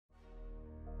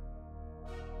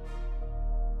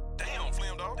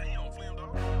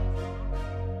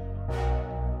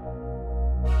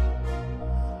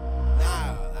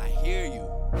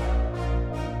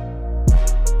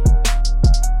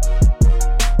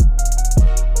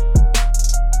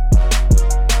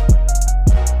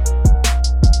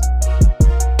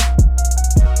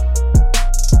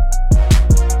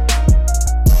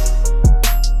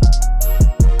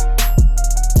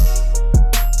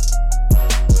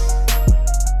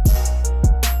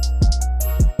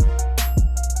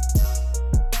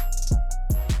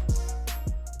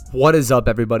What is up,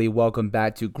 everybody? Welcome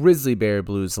back to Grizzly Bear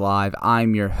Blues Live.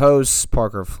 I'm your host,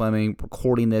 Parker Fleming,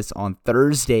 recording this on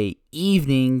Thursday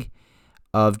evening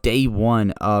of day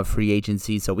one of free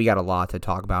agency. So we got a lot to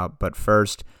talk about. But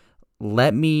first,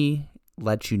 let me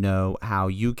let you know how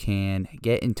you can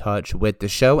get in touch with the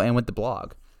show and with the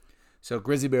blog. So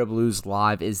Grizzly Bear Blues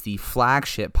Live is the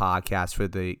flagship podcast for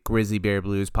the Grizzly Bear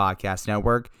Blues Podcast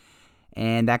Network.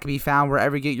 And that can be found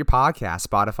wherever you get your podcasts,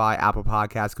 Spotify, Apple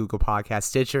Podcasts, Google Podcasts,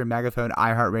 Stitcher, Megaphone,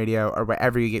 iHeartRadio, or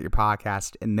wherever you get your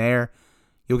podcast. And there,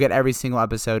 you'll get every single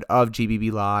episode of GBB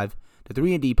Live, the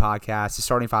 3&D podcast, the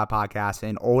Starting Five podcast,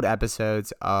 and old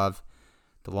episodes of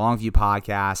the Longview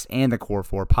podcast and the Core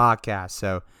 4 podcast.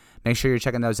 So make sure you're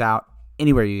checking those out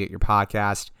anywhere you get your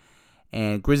podcast.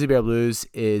 And Grizzly Bear Blues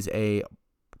is a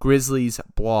Grizzlies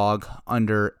blog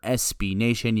under SB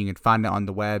Nation. You can find it on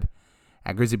the web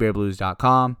at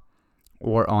grizzlybearblues.com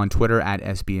or on Twitter at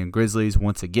SBNGrizzlies.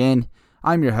 Once again,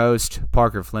 I'm your host,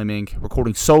 Parker Fleming,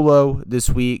 recording solo this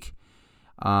week.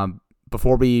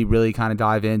 Before we really kind of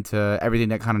dive into everything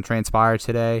that kind of transpired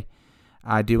today,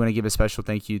 I do want to give a special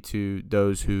thank you to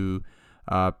those who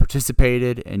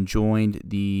participated and joined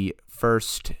the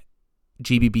first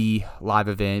GBB live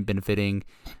event benefiting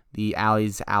the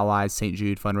Allies St.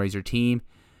 Jude fundraiser team.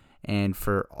 And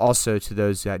for also to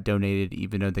those that donated,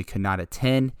 even though they could not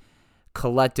attend.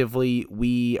 Collectively,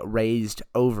 we raised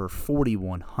over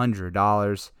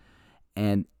 $4,100,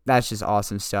 and that's just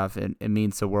awesome stuff. It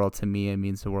means the world to me. It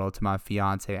means the world to my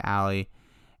fiance, Allie.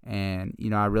 And,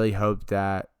 I really hope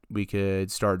that we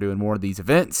could start doing more of these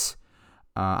events.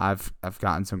 I've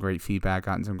gotten some great feedback,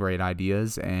 gotten some great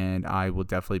ideas, and I will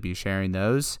definitely be sharing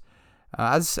those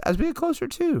as we get closer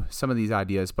to some of these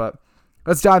ideas. But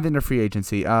let's dive into free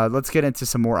agency. Let's get into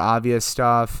some more obvious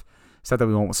stuff that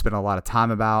we won't spend a lot of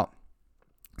time about.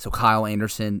 So Kyle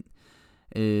Anderson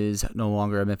is no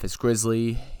longer a Memphis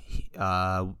Grizzly.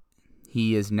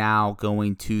 He is now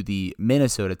going to the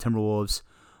Minnesota Timberwolves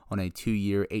on a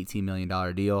 2-year, $18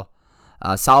 million deal.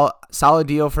 Solid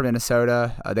deal for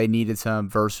Minnesota. They needed some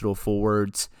versatile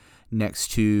forwards next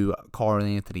to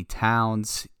Karl-Anthony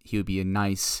Towns. He would be a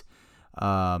nice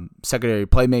secondary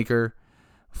playmaker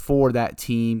for that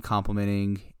team,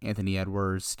 complementing Anthony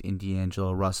Edwards and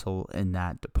D'Angelo Russell in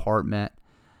that department.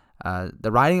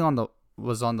 The writing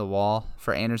was on the wall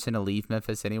for Anderson to leave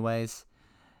Memphis anyways,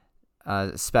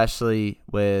 especially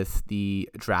with the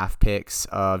draft picks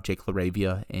of Jake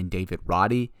LaRavia and David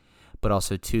Roddy, but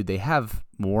also, too, they have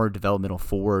more developmental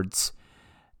forwards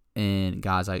in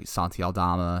guys like Santi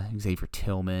Aldama, Xavier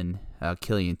Tillman,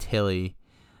 Killian Tilly,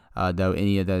 though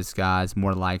any of those guys,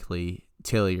 more likely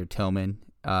Tilly or Tillman,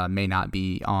 may not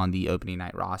be on the opening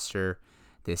night roster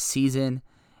this season.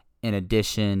 In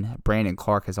addition, Brandon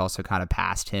Clark has also kind of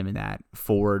passed him in that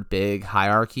forward big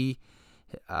hierarchy.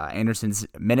 Anderson's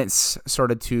minutes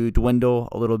started to dwindle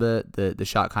a little bit. The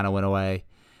shot kind of went away.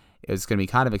 It was going to be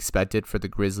kind of expected for the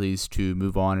Grizzlies to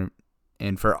move on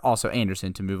and for also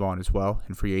Anderson to move on as well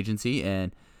in free agency.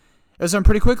 And it was done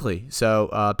pretty quickly.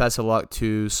 So best of luck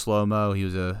to Slow-Mo. He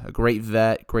was a great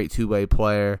vet, great two-way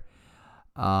player.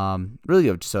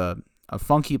 Really just a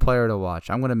funky player to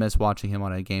watch. I'm going to miss watching him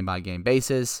on a game-by-game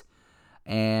basis.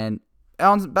 And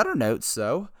on better notes,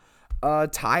 though,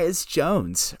 Tyus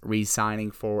Jones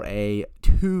re-signing for a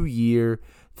 2-year,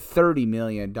 $30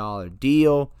 million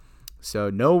deal. So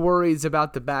no worries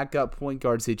about the backup point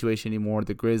guard situation anymore.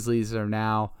 The Grizzlies are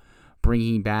now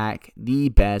bringing back the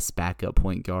best backup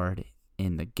point guard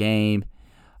in the game.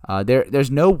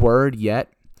 There's no word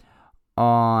yet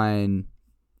on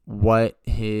what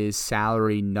his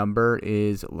salary number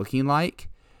is looking like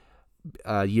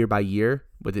year by year,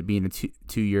 with it being a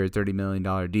 2-year, $30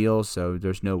 million deal. So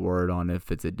there's no word on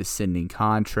if it's a descending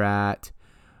contract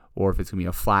or if it's going to be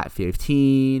a flat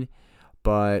 15.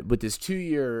 But with this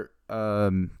 2-year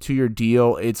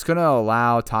deal, it's going to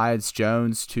allow Tyus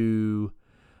Jones to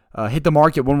hit the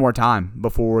market one more time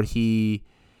before he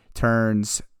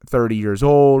turns 30 years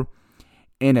old.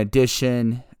 In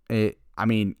addition,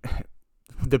 one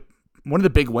of the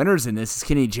big winners in this is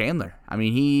Kenny Chandler.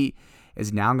 He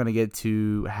is now going to get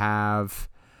to have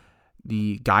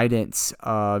the guidance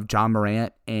of John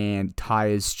Morant and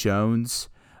Tyus Jones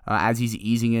as he's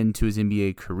easing into his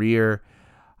NBA career.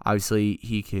 Obviously,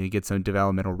 he can get some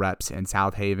developmental reps in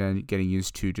South Haven, getting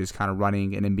used to just kind of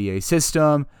running an NBA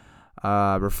system,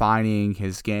 refining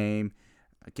his game,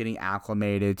 getting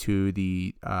acclimated to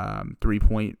the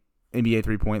NBA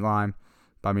three-point line.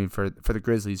 For the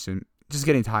Grizzlies, just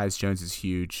getting Tyus Jones is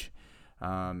huge.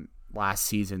 Last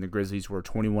season, the Grizzlies were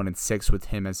 21-6 with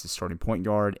him as the starting point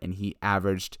guard, and he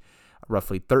averaged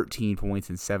roughly 13 points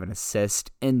and 7 assists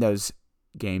in those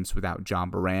games without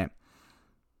John Morant.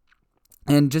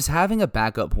 And just having a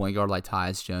backup point guard like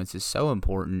Tyus Jones is so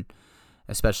important,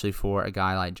 especially for a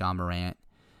guy like Ja Morant.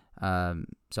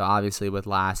 So obviously with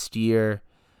last year,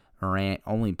 Morant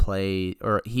only played,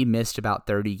 or he missed about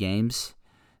 30 games.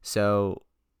 So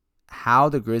how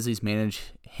the Grizzlies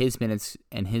manage his minutes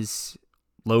and his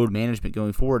load management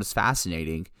going forward is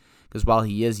fascinating. Because while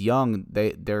he is young,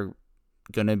 they're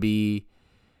going to be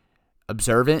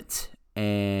observant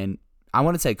and I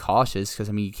want to say cautious, because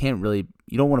I mean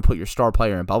you don't want to put your star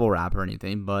player in bubble wrap or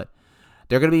anything, but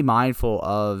they're going to be mindful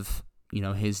of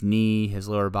his knee, his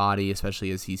lower body,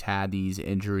 especially as he's had these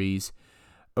injuries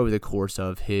over the course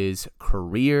of his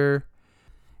career.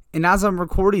 And as I'm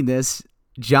recording this,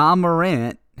 Ja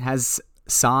Morant has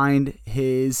signed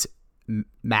his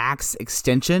max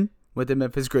extension with the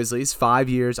Memphis Grizzlies, 5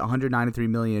 years, $193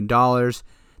 million.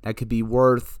 That could be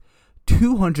worth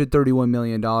 $231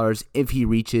 million if he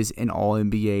reaches an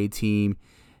All-NBA team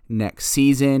next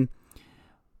season.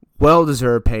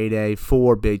 Well-deserved payday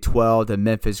for Big 12. The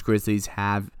Memphis Grizzlies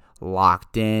have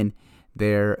locked in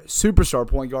their superstar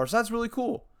point guard, so that's really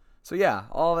cool. So yeah,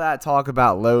 all that talk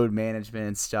about load management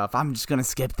and stuff, I'm just going to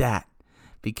skip that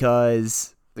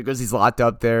because the Grizzlies locked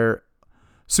up their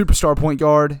superstar point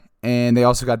guard, and they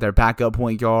also got their backup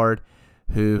point guard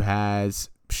who has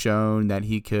shown that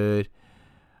he could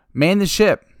man the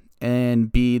ship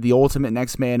and be the ultimate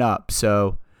next man up.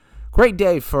 So great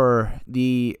day for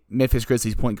the Memphis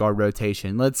Grizzlies point guard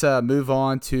rotation. Let's move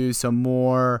on to some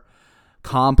more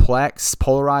complex,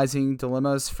 polarizing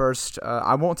dilemmas. First,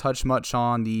 I won't touch much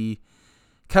on the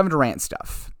Kevin Durant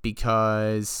stuff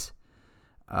because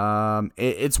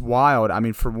it's wild. I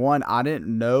mean, for one, I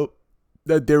didn't know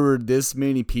that there were this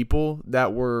many people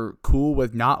that were cool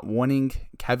with not wanting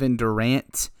Kevin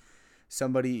Durant,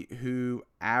 somebody who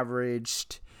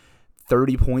averaged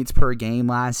 30 points per game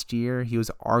last year. He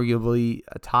was arguably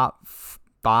a top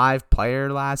 5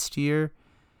 player last year.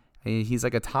 He's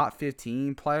like a top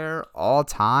 15 player all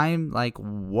time. Like,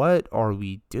 what are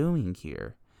we doing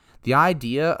here? The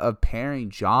idea of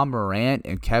pairing Ja Morant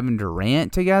and Kevin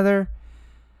Durant together,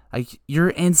 like,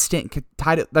 you're instant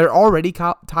title. They're already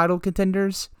title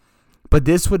contenders, but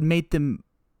this would make them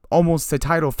almost a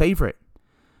title favorite.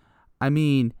 I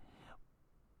mean,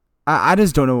 I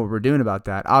just don't know what we're doing about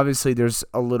that. Obviously, there's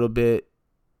a little bit,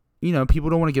 people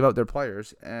don't want to give up their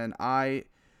players, and I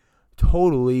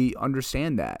totally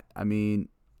understand that. I mean,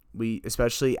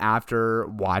 especially after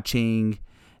watching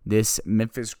this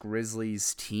Memphis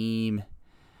Grizzlies team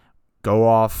go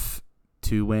off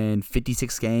to win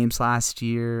 56 games last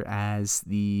year as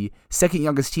the second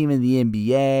youngest team in the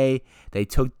NBA. They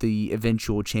took the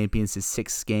eventual champions to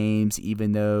 6 games,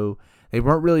 even though they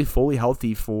weren't really fully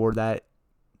healthy for that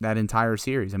entire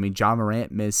series. I mean, Ja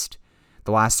Morant missed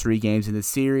the last 3 games in the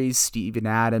series. Steven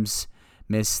Adams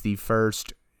missed the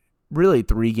first really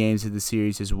 3 games of the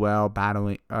series as well,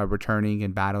 returning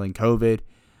and battling COVID.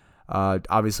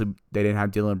 Obviously, they didn't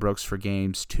have Dillon Brooks for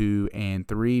games 2 and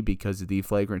 3 because of the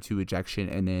flagrant 2 ejection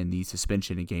and then the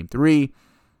suspension in game 3.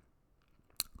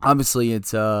 Obviously,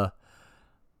 it's a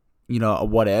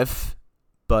what if,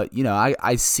 but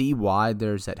I see why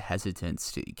there's that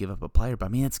hesitance to give up a player. But I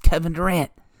mean, it's Kevin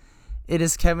Durant. It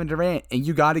is Kevin Durant, and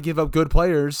you got to give up good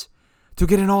players to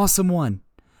get an awesome one.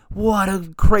 What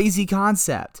a crazy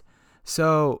concept.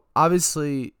 So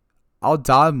obviously, I'll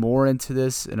dive more into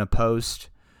this in a post,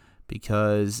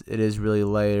 because it is really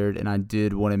layered, and I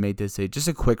did want to make this just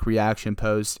a quick reaction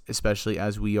post, especially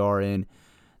as we are in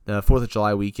the 4th of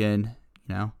July weekend.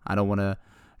 I don't want to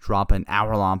drop an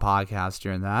hour-long podcast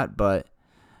during that, but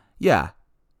yeah,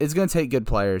 it's going to take good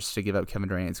players to give up Kevin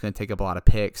Durant. It's going to take up a lot of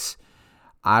picks.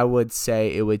 I would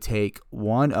say it would take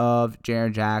one of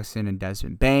Jaren Jackson and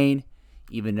Desmond Bane,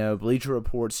 even though Bleacher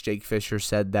Report's Jake Fisher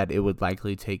said that it would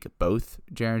likely take both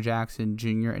Jaren Jackson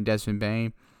Jr. and Desmond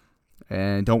Bane.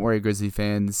 And don't worry, Grizzly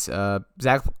fans.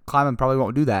 Zach Kleiman probably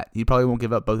won't do that. He probably won't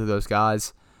give up both of those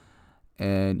guys.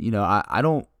 And, I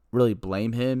don't really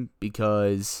blame him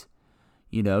because,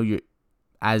 you're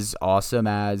as awesome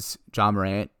as Ja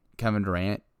Morant, Kevin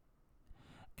Durant,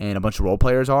 and a bunch of role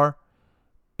players are.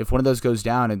 If one of those goes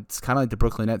down, it's kind of like the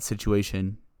Brooklyn Nets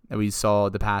situation that we saw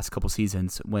the past couple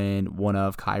seasons when one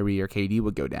of Kyrie or KD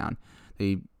would go down.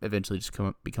 They eventually just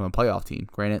become a playoff team.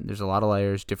 Granted, there's a lot of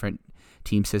layers, different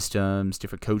team systems,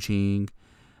 different coaching,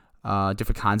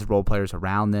 different kinds of role players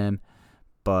around them.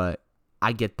 But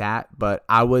I get that. But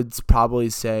I would probably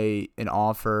say an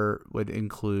offer would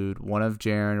include one of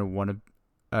Jaren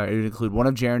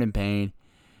and Bane,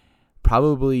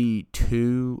 probably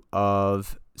 2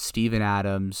 of Steven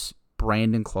Adams,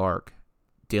 Brandon Clark,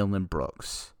 Dillon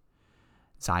Brooks,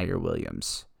 Zaire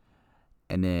Williams.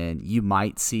 And then you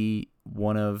might see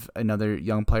one of another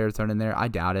young player thrown in there? I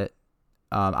doubt it.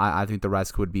 I think the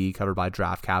rest would be covered by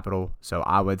draft capital. So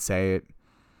I would say it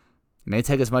may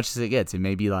take as much as it gets. It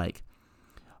may be like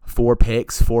 4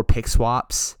 picks, 4 pick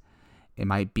swaps. It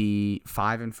might be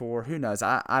 5 and 4. Who knows?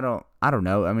 I don't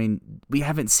know. I mean, we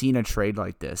haven't seen a trade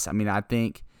like this. I mean, I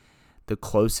think the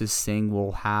closest thing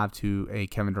we'll have to a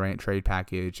Kevin Durant trade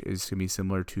package is going to be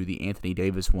similar to the Anthony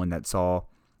Davis one that saw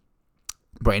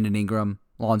Brandon Ingram,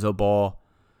 Lonzo Ball,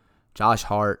 Josh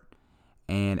Hart,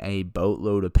 and a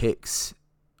boatload of picks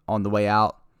on the way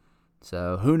out.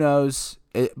 So who knows?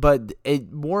 But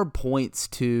it more points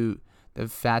to the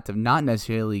fact of not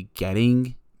necessarily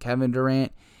getting Kevin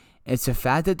Durant. It's the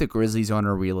fact that the Grizzlies are in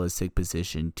a realistic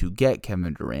position to get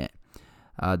Kevin Durant.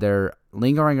 They're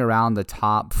lingering around the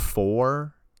top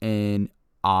 4 in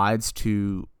odds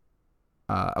to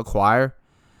acquire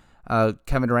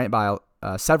Kevin Durant by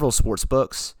several sports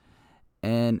books.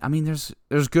 And, I mean,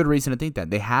 there's good reason to think that.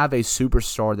 They have a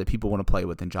superstar that people want to play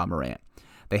with in Ja Morant.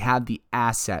 They have the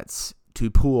assets to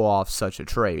pull off such a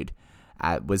trade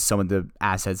with some of the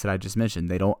assets that I just mentioned.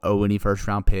 They don't owe any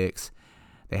first-round picks.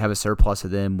 They have a surplus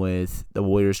of them with the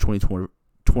Warriors'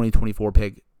 2024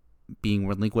 pick being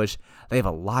relinquished. They have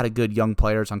a lot of good young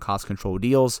players on cost-control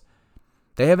deals.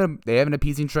 They have an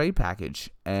appeasing trade package.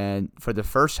 And for the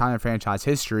first time in franchise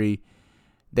history,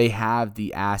 they have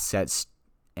the assets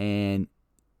and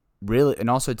really, and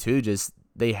also too, just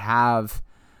they have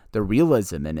the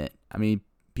realism in it. I mean,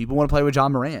 people want to play with Ja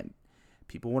Morant.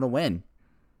 People want to win.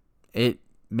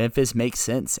 Memphis makes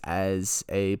sense as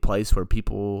a place where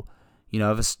people, if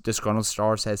a disgruntled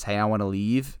star says, hey, I want to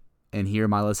leave, and here are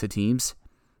my list of teams,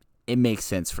 it makes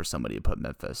sense for somebody to put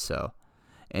Memphis. So,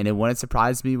 and it wouldn't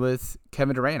surprise me with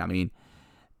Kevin Durant. I mean,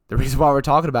 the reason why we're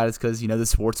talking about it is because, the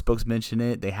sports books mention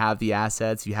it. They have the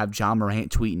assets. You have Ja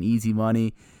Morant tweeting easy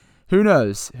money. Who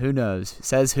knows? Who knows?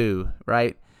 Says who,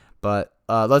 right? But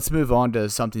let's move on to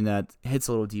something that hits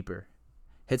a little deeper,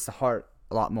 hits the heart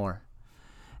a lot more.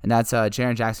 And that's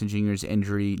Jaren Jackson Jr.'s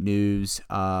injury news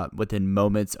within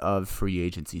moments of free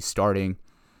agency starting.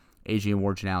 Adrian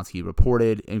Wojnarowski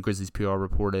reported, and Grizzlies PR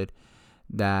reported,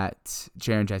 that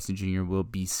Jaren Jackson Jr. will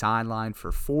be sidelined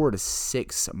for 4 to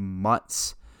 6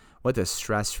 months with a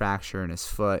stress fracture in his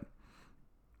foot.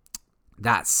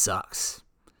 That sucks.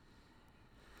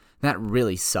 That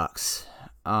really sucks.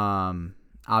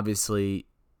 Obviously,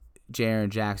 Jaren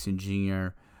Jackson Jr.,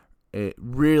 it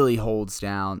really holds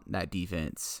down that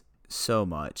defense so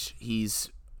much.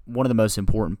 He's one of the most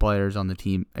important players on the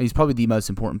team. He's probably the most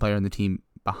important player on the team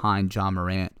behind Ja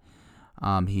Morant.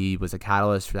 He was a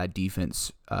catalyst for that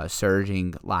defense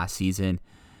surging last season.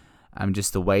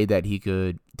 Just the way that he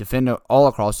could defend all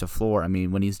across the floor. I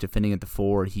mean, when he's defending at the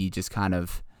 4, he just kind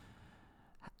of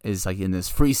is like in this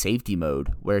free safety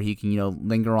mode where he can,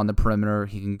 linger on the perimeter.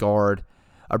 He can guard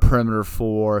a perimeter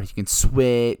 4. He can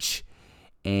switch,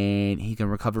 and he can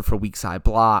recover for weak side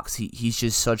blocks. He's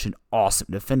just such an awesome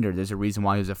defender. There's a reason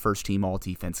why he was a first-team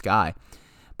all-defense guy.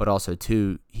 But also,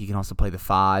 too, he can also play the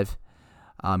 5.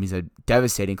 He's a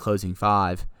devastating closing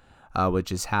 5,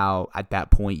 which is how, at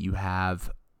that point, you have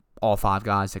all 5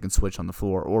 guys that can switch on the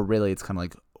floor. Or really, it's kind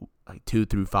of like 2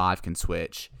 through 5 can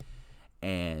switch.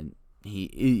 And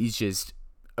he's just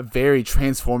a very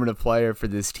transformative player for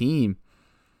this team.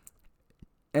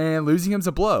 And losing him's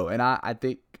a blow. And I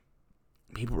think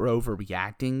people are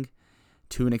overreacting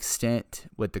to an extent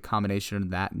with the combination of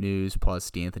that news plus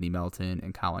DeAnthony Melton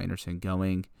and Kyle Anderson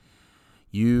going.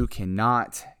 You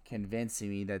cannot convince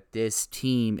me that this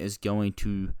team is going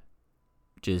to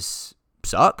just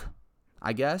suck,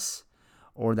 I guess,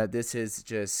 or that this is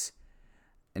just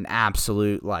an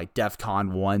absolute like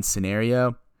DEFCON 1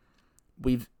 scenario.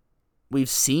 We've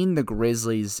seen the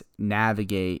Grizzlies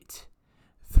navigate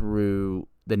through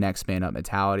the next man up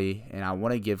mentality, and I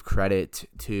want to give credit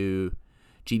to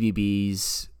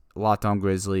GBB's Locked On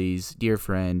Grizzlies dear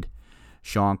friend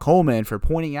Sean Coleman for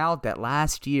pointing out that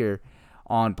last year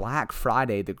on Black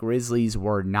Friday the Grizzlies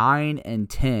were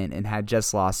 9-10 and had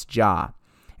just lost Ja,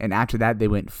 and after that they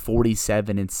went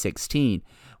 47-16,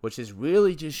 which is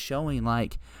really just showing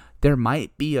like there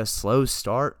might be a slow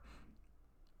start,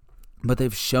 but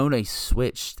they've shown a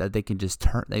switch that they can just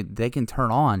turn. They can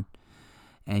turn on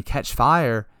and catch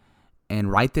fire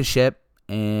and right the ship,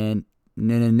 and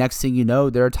then the next thing you know,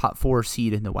 they're a top 4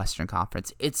 seed in the Western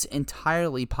Conference. It's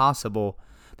entirely possible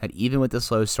that even with the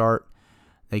slow start,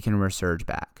 they can resurge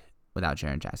back without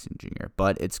Jaren Jackson Jr.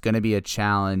 But it's going to be a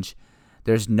challenge.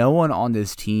 There's no one on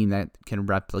this team that can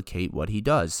replicate what he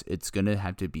does. It's going to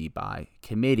have to be by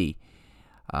committee.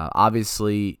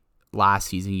 Obviously, last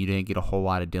season you didn't get a whole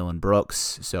lot of Dylan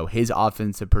Brooks, so his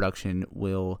offensive production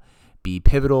will be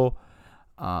pivotal.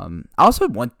 Also,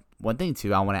 one thing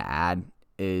too I want to add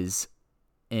is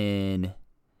in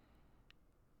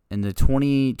the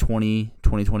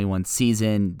 2020-2021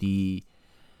 season, the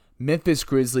Memphis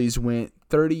Grizzlies went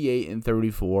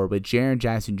 38-34 with Jaren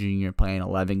Jackson Jr. playing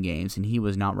 11 games, and he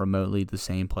was not remotely the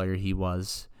same player he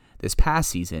was this past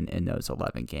season in those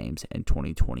 11 games in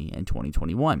 2020 and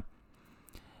 2021.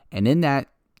 And in that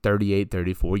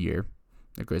 38-34 year,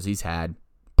 the Grizzlies had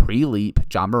pre-leap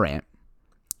Ja Morant,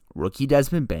 rookie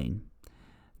Desmond Bane.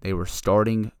 They were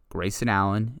starting Grayson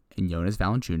Allen and Jonas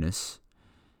Valanciunas.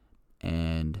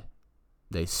 And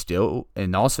they still,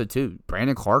 and also too,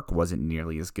 Brandon Clark wasn't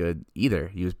nearly as good either.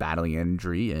 He was battling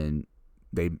injury, and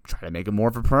they tried to make him more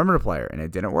of a perimeter player, and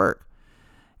it didn't work.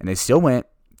 And they still went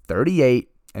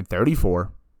 38-34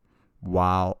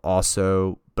 while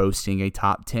also boasting a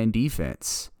top 10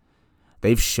 defense.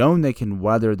 They've shown they can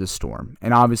weather the storm.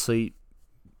 And obviously,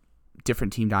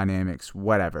 different team dynamics,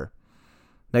 whatever.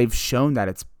 They've shown that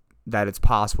it's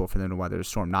possible for them to weather the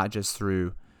storm, not just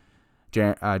through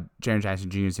Jaren Jackson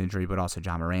Jr.'s injury, but also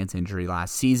Ja Morant's injury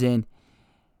last season.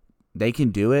 They can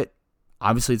do it.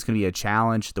 Obviously, it's going to be a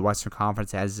challenge. The Western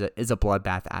Conference is a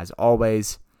bloodbath as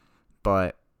always,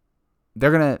 but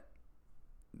they're gonna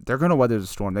weather the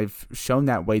storm. They've shown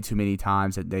that way too many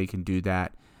times that they can do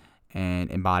that and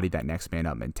embody that next man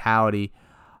up mentality.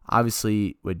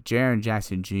 Obviously, with Jaren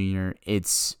Jackson Jr.,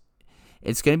 it's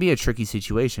going to be a tricky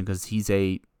situation because he's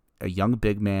a young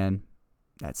big man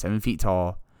that's 7 feet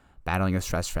tall, battling a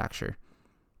stress fracture.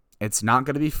 It's not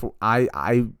going to be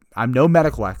I'm no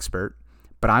medical expert,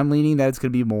 but I'm leaning that it's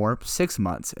going to be more 6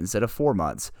 months instead of 4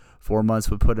 months. 4 months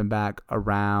would put him back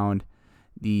around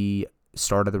the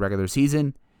start of the regular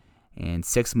season, and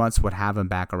 6 months would have him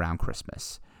back around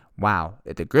Christmas. Wow,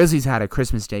 if the Grizzlies had a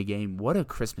Christmas Day game, what a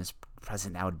Christmas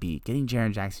present that would be. Getting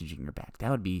Jaren Jackson Jr. back,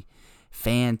 that would be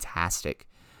fantastic.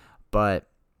 But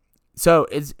so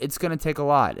it's going to take a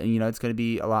lot, and it's going to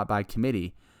be a lot by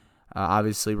committee.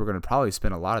 Obviously, we're going to probably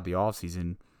spend a lot of the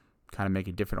offseason kind of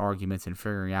making different arguments and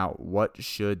figuring out what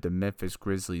should the Memphis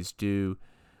Grizzlies do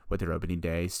with their opening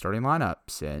day starting lineup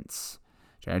since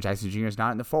Jaren Jackson Jr. is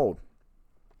not in the fold.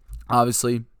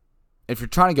 Obviously, if you're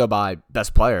trying to go by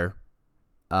best player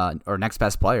or next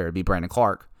best player, it'd be Brandon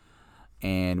Clark.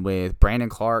 And with Brandon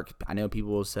Clark, I know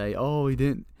people will say, "Oh,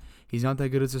 he's not that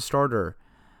good as a starter."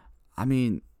 I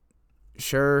mean,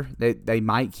 sure, they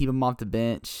might keep him off the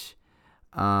bench.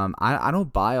 I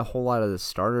don't buy a whole lot of the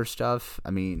starter stuff.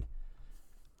 I mean,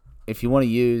 if you want to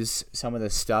use some of the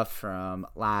stuff from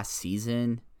last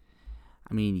season,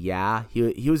 I mean, yeah,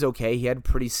 he was okay. He had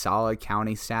pretty solid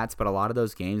counting stats, but a lot of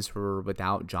those games were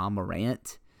without Ja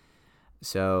Morant.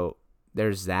 So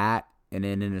there's that. And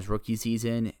then in his rookie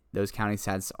season, those counting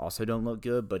stats also don't look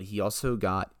good, but he also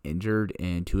got injured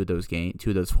in two of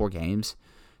those 4 games.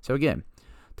 So again,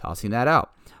 tossing that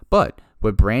out. But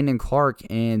with Brandon Clark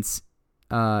and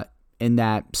in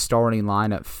that starting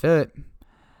lineup fit,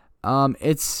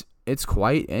 it's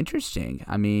quite interesting.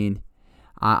 I mean,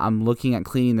 I'm looking at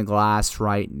Cleaning the Glass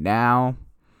right now,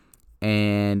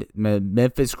 and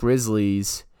Memphis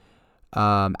Grizzlies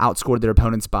outscored their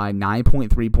opponents by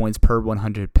 9.3 points per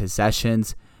 100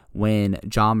 possessions when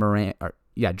Ja Morant,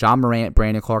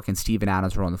 Brandon Clark, and Steven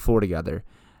Adams were on the floor together.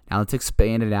 Now let's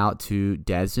expand it out to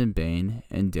Desmond Bane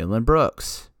and Dillon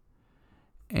Brooks.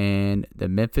 And the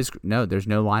there's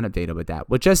no lineup data with that.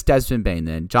 With just Desmond Bane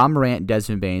then. Ja Morant,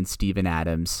 Desmond Bane, Steven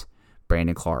Adams,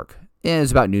 Brandon Clark. And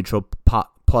it's about neutral,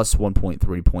 plus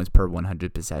 1.3 points per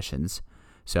 100 possessions.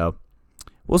 So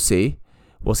we'll see.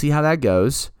 We'll see how that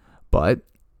goes. But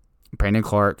Brandon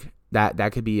Clark, that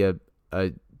could be a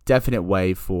definite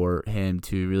way for him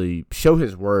to really show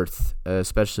his worth,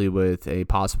 especially with a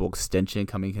possible extension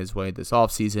coming his way this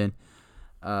offseason.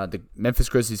 The Memphis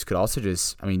Grizzlies could also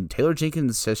Taylor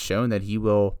Jenkins has shown that he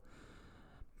will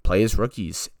play his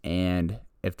rookies. And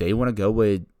if they want to go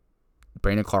with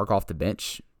Brandon Clark off the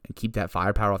bench and keep that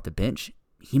firepower off the bench,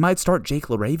 he might start Jake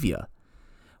LaRavia,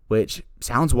 which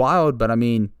sounds wild, but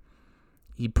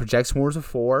he projects more as a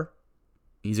 4.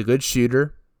 He's a good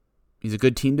shooter. He's a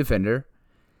good team defender.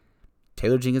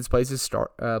 Taylor Jenkins plays his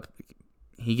start.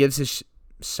 He gives his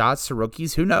shots to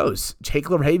rookies. Who knows? Jake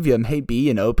LaRavia may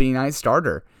be an opening night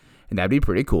starter, and that'd be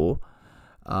pretty cool.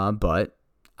 But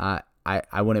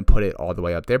I wouldn't put it all the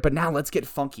way up there. But now let's get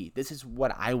funky. This is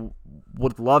what I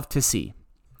would love to see.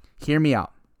 Hear me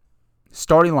out.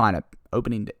 Starting lineup,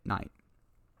 opening night.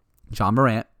 Ja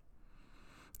Morant,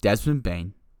 Desmond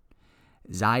Bane,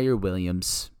 Zaire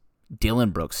Williams,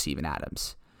 Dillon Brooks, Steven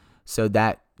Adams. So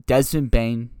that Desmond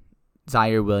Bane,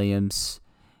 Zaire Williams,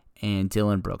 and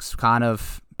Dillon Brooks, kind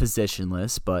of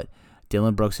positionless, but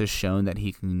Dillon Brooks has shown that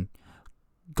he can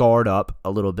guard up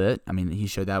a little bit. I mean, he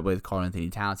showed that with Karl-Anthony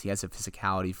Towns. He has a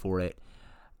physicality for it.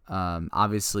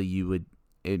 Obviously,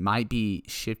 it might be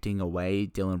shifting away,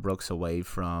 Dillon Brooks away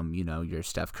from, your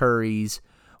Steph Currys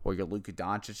or your Luka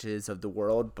Doncic's of the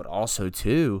world, but also,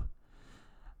 too,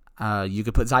 you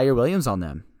could put Zaire Williams on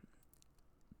them.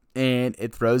 And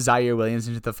it throws Zaire Williams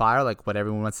into the fire like what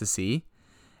everyone wants to see.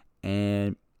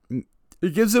 And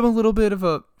it gives them a little bit of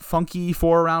a funky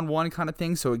 4-around-1 kind of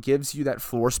thing. So it gives you that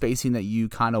floor spacing that you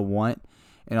kind of want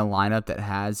in a lineup that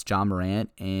has John Morant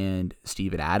and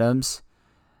Steven Adams.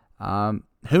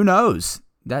 Who knows?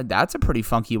 That's a pretty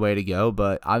funky way to go.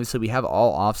 But obviously we have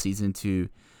all offseason to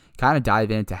kind of dive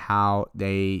into how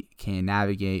they can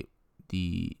navigate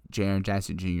the Jaren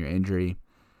Jackson Jr. injury.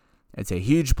 It's a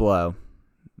huge blow.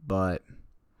 But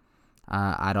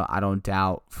I don't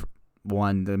doubt,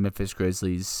 one, the Memphis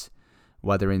Grizzlies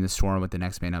weathering the storm with the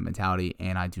next man up mentality,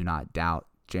 and I do not doubt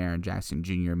Jaren Jackson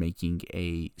Jr. making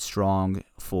a strong,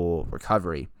 full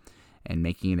recovery and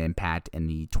making an impact in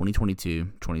the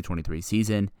 2022-2023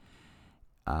 season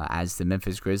as the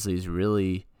Memphis Grizzlies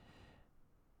really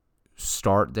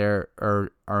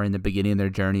are in the beginning of their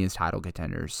journey as title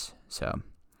contenders. So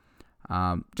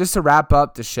just to wrap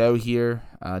up the show here,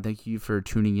 thank you for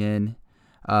tuning in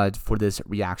for this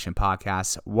reaction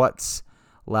podcast. What's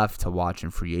left to watch in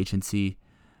free agency?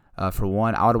 For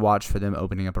one, I would watch for them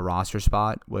opening up a roster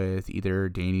spot with either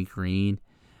Danny Green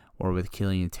or with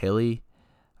Killian Tilly.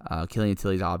 Killian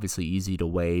Tilly is obviously easy to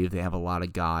waive. They have a lot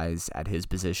of guys at his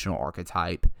positional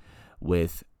archetype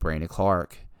with Brandon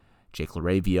Clark, Jake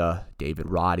LaRavia, David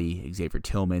Roddy, Xavier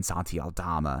Tillman, Santi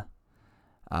Aldama.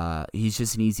 He's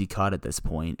just an easy cut at this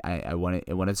point. It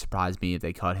wouldn't surprise me if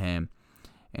they cut him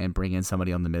and bring in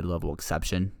somebody on the mid-level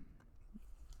exception.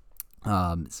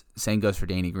 Same goes for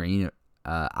Danny Green.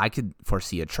 I could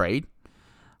foresee a trade.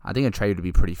 I think a trade would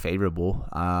be pretty favorable.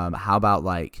 How about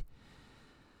like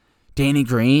Danny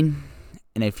Green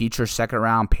and a future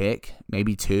second-round pick,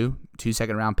 maybe two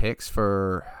second-round picks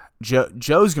for Joe.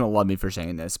 Joe's going to love me for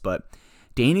saying this, but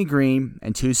Danny Green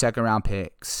and 2 second-round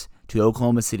picks to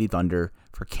Oklahoma City Thunder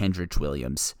for Kendrick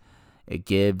Williams. It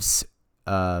gets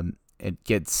the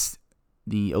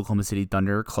Oklahoma City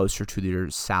Thunder closer to their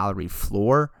salary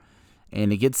floor,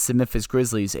 and it gets the Memphis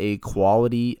Grizzlies a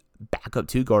quality backup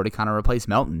 2 guard to kind of replace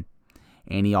Melton.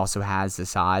 And he also has the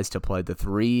size to play the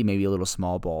 3, maybe a little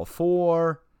small ball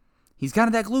 4. He's kind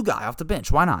of that glue guy off the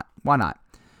bench. Why not?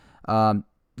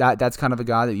 That's kind of a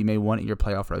guy that you may want in your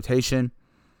playoff rotation.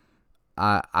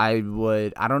 I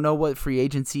don't know what free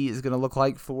agency is going to look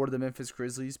like for the Memphis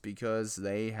Grizzlies because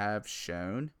they have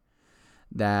shown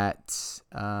that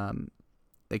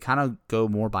they kind of go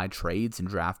more by trades and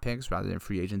draft picks rather than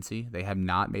free agency. They have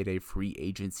not made a free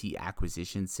agency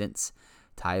acquisition since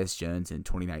Tyus Jones in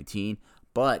 2019,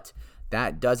 but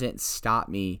that doesn't stop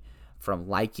me from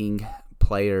liking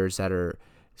players that are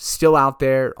still out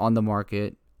there on the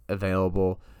market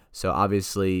available. So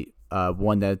obviously,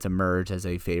 one that's emerged as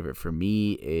a favorite for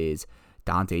me is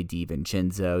Dante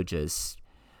DiVincenzo, just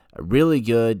a really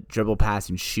good dribble, pass,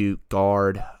 and shoot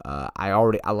guard. I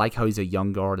like how he's a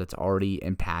young guard that's already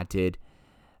impacted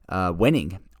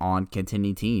winning on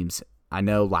contending teams. I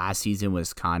know last season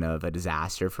was kind of a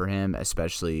disaster for him,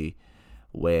 especially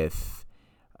with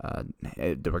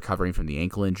the recovering from the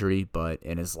ankle injury. But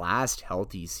in his last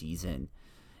healthy season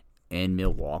in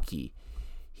Milwaukee,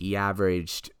 he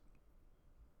averaged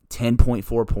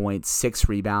 10.4 points, 6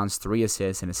 rebounds, 3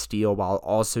 assists, and a steal while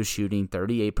also shooting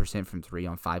 38% from 3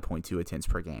 on 5.2 attempts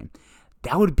per game.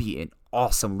 That would be an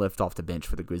awesome lift off the bench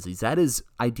for the Grizzlies. That is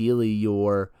ideally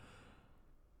your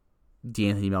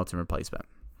D'Anthony Melton replacement.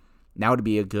 That would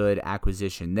be a good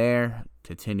acquisition there.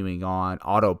 Continuing on,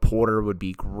 Otto Porter would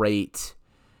be great.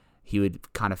 He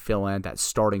would kind of fill in that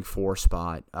starting 4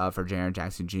 spot for Jaren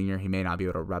Jackson Jr. He may not be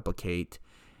able to replicate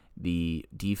the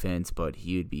defense, but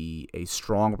he would be a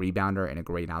strong rebounder and a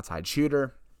great outside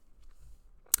shooter.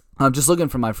 I'm just looking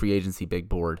for my free agency big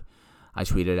board. I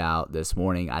tweeted out this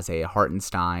morning Isaiah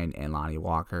Hartenstein and Lonnie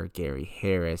Walker, Gary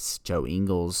Harris, Joe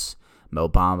Ingles, Mo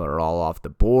Bamba are all off the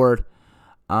board.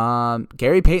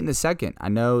 Gary Payton II. I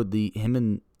know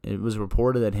it was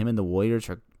reported that him and the Warriors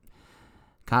are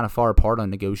kind of far apart on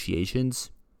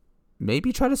negotiations.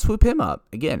 Maybe try to swoop him up.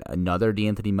 Again, another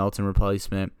D'Anthony Melton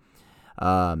replacement.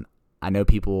 I know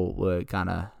people would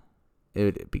it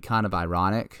would be kind of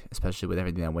ironic, especially with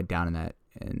everything that went down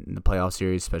in the playoff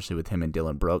series, especially with him and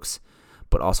Dillon Brooks.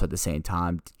 But also at the same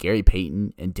time, Gary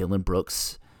Payton and Dillon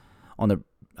Brooks on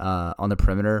the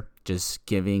perimeter, just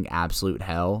giving absolute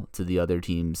hell to the other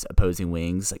team's opposing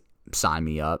wings. Like, sign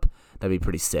me up. That'd be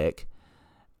pretty sick.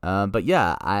 But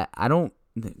yeah, I don't.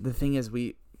 The thing is,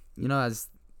 as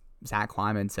Zach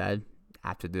Kleiman said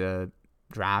after the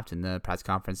draft and the press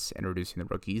conference introducing the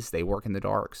rookies, they work in the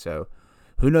dark. So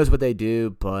who knows what they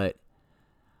do, but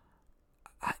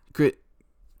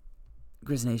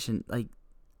Grizz Nation, like,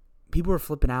 people were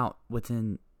flipping out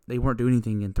they weren't doing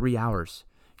anything in 3 hours.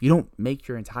 You don't make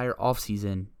your entire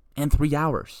offseason in 3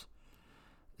 hours.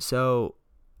 So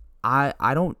I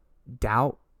don't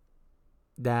doubt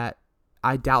that.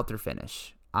 I doubt their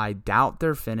finish. I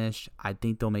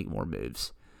think they'll make more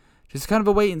moves. Just kind of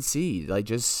a wait and see.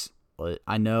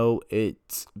 I know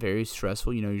it's very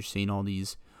stressful. You're seeing all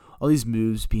these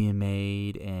moves being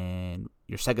made, and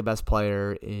your second best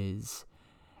player is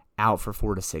out for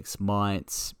 4 to 6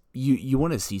 months. You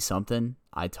want to see something.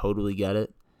 I totally get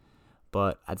it.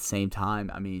 But at the same time,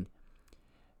 I mean,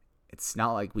 it's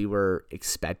not like we were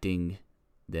expecting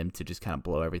them to just kind of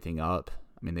blow everything up.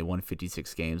 I mean, they won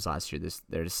 56 games last year.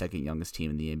 They're the second youngest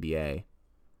team in the NBA.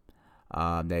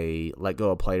 They let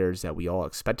go of players that we all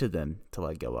expected them to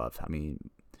let go of. I mean,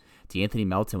 D'Anthony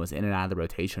Melton was in and out of the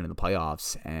rotation in the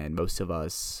playoffs, and most of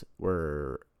us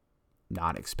were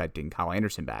not expecting Kyle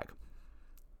Anderson back.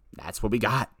 That's what we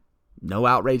got. No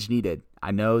outrage needed.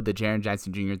 I know the Jaren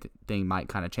Jackson Jr. thing might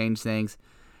kind of change things,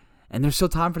 and there's still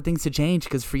time for things to change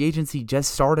because free agency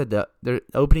just started. Their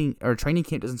opening or training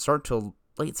camp doesn't start till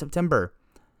late September.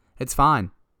 It's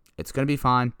fine. It's going to be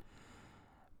fine.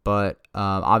 But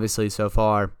obviously, so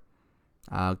far,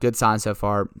 good sign so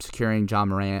far. Securing John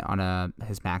Morant on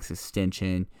his max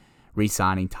extension,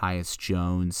 re-signing Tyus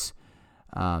Jones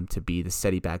to be the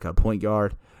steady backup point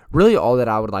guard. Really, all that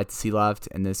I would like to see left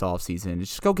in this offseason is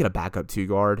just go get a backup 2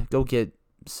 guard. Go get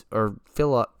or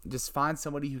fill up. Just find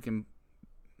somebody who can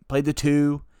play the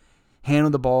 2,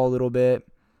 handle the ball a little bit,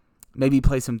 maybe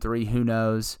play some 3. Who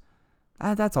knows?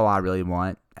 That's all I really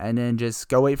want. And then just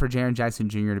go wait for Jaren Jackson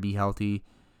Jr. to be healthy.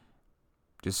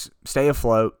 Just stay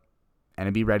afloat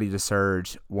and be ready to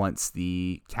surge once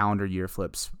the calendar year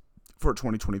flips for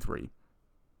 2023.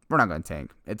 We're not going to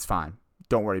tank. It's fine.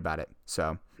 Don't worry about it.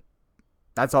 So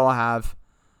that's all I have.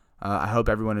 I hope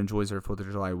everyone enjoys their 4th of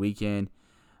July weekend.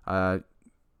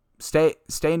 Stay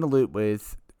in the loop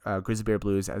with Grizzly Bear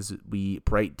Blues as we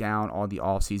break down all the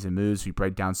offseason moves. We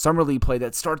break down Summer League play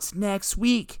that starts next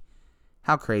week.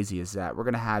 How crazy is that? We're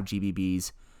going to have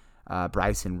GBB's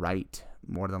Bryson Wright,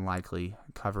 more than likely,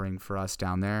 covering for us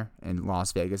down there in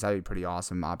Las Vegas. That would be a pretty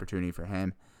awesome opportunity for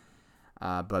him.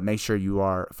 But make sure you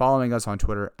are following us on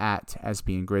Twitter at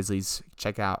SBN Grizzlies.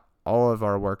 Check out all of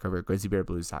our work over at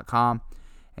grizzlybearblues.com.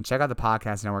 And check out the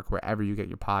podcast network wherever you get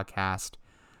your podcast.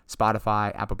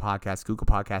 Spotify, Apple Podcasts, Google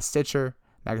Podcasts, Stitcher,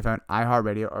 Megaphone,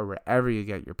 iHeartRadio, or wherever you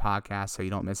get your podcast so you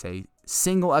don't miss a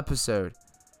single episode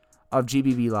of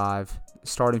GBB Live,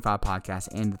 Starting 5 podcast,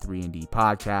 and the 3&D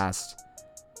podcast.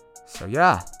 So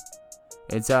yeah,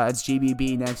 it's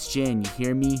GBB Next Gen. You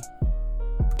hear me?